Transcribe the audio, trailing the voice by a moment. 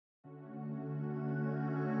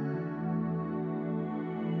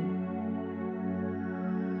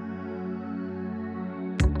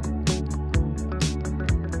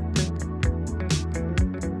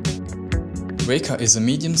WEKA is a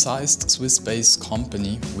medium-sized Swiss-based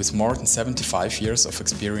company with more than 75 years of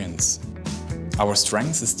experience. Our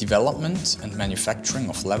strength is development and manufacturing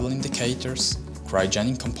of level indicators,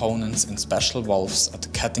 cryogenic components and special valves at the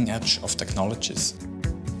cutting edge of technologies.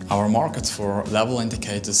 Our markets for level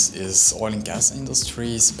indicators is oil and gas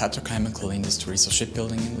industries, petrochemical industries or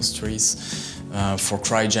shipbuilding industries. For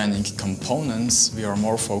cryogenic components, we are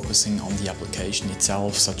more focusing on the application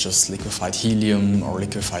itself, such as liquefied helium or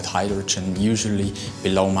liquefied hydrogen, usually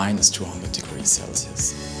below -200 degrees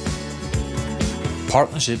Celsius.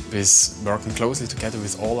 Partnership is working closely together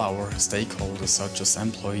with all our stakeholders, such as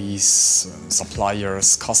employees,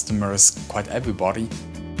 suppliers, customers, quite everybody.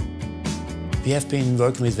 We have been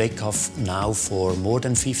working with WEKA now for more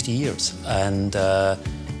than 50 years, and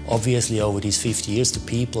obviously over these 50 years the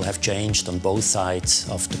people have changed on both sides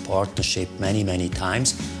of the partnership many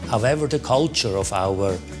times. However, the culture of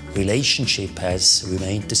our relationship has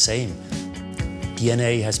remained the same.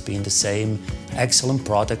 DNA has been the same: excellent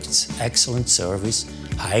products, excellent service,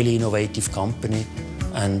 highly innovative company,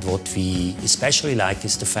 and what we especially like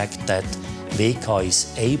is the fact that WEKA is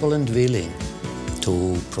able and willing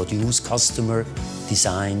to produce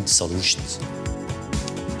customer-designed solutions.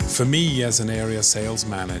 For me, as an area sales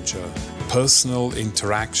manager, personal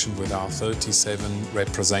interaction with our 37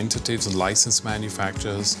 representatives and license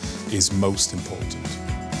manufacturers is most important.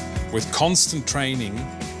 With constant training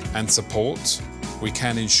and support, we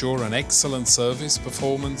can ensure an excellent service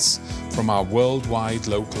performance from our worldwide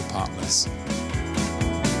local partners.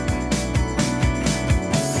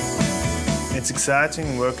 It's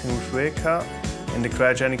exciting working with WEKA. In the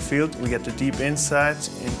cryogenic field, we get a deep insight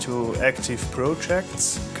into active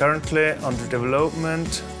projects currently under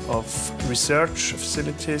development of research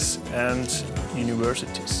facilities and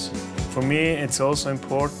universities. For me, it's also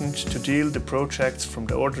important to deal the projects from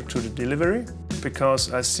the order to the delivery,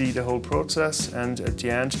 because I see the whole process and at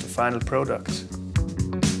the end the final product.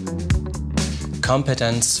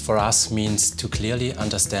 Competence for us means to clearly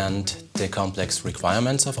understand the complex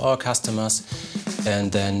requirements of our customers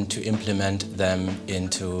and then to implement them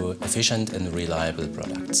into efficient and reliable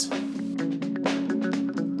products.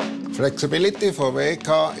 Flexibility for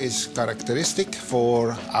WEKA is characteristic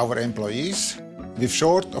for our employees. With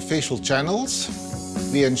short official channels,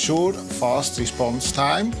 we ensure fast response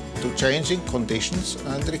time to changing conditions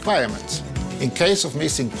and requirements. In case of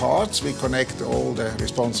missing parts, we connect all the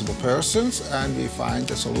responsible persons and we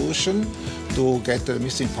find a solution to get the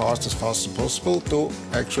missing parts as fast as possible to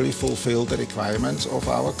actually fulfill the requirements of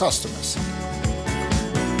our customers.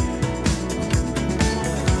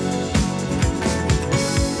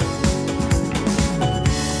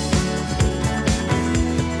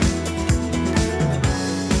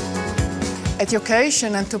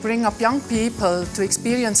 Education and to bring up young people to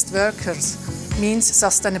experienced workers means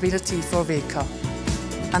sustainability for WEKA.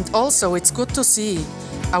 And also it's good to see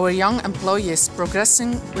our young employees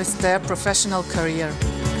progressing with their professional career.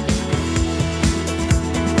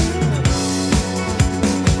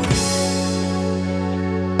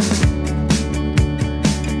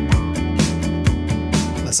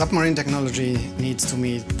 The submarine technology needs to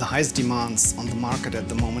meet the highest demands on the market at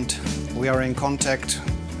the moment. We are in contact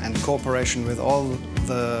and cooperation with all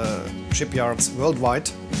the shipyards worldwide.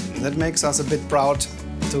 That makes us a bit proud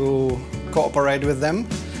to cooperate with them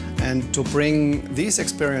and to bring this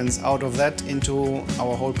experience out of that into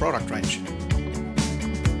our whole product range.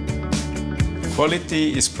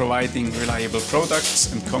 Quality is providing reliable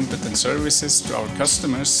products and competent services to our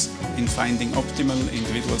customers in finding optimal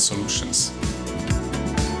individual solutions.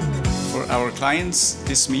 For our clients,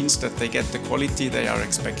 this means that they get the quality they are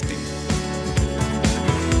expecting.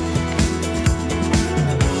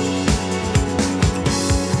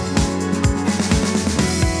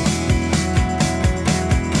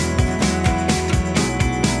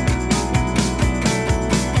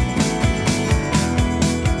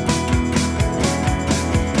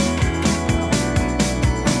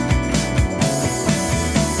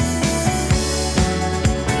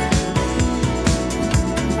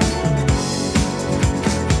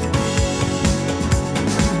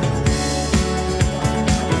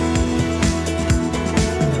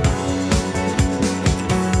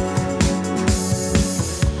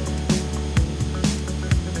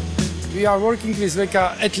 We are working with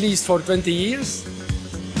WEKA at least for 20 years,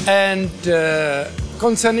 and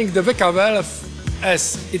concerning the WEKA valve,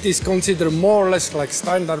 as it is considered more or less like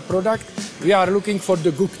standard product, we are looking for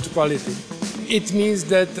the good quality. It means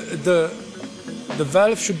that the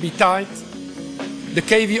valve should be tight, the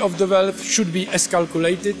kV of the valve should be as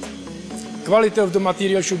calculated, quality of the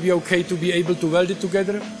material should be okay to be able to weld it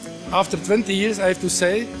together. After 20 years, I have to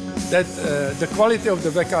say that the quality of the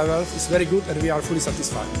WEKA valve is very good and we are fully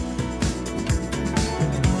satisfied.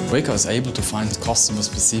 WEKA is able to find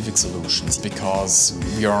customer-specific solutions because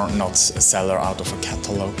we are not a seller out of a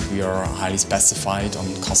catalog. We are highly specified on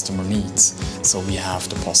customer needs, so we have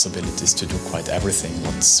the possibilities to do quite everything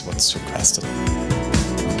what's requested.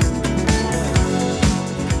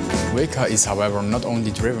 WEKA is, however, not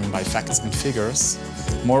only driven by facts and figures,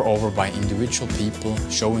 moreover by individual people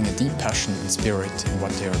showing a deep passion and spirit in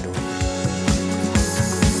what they are doing.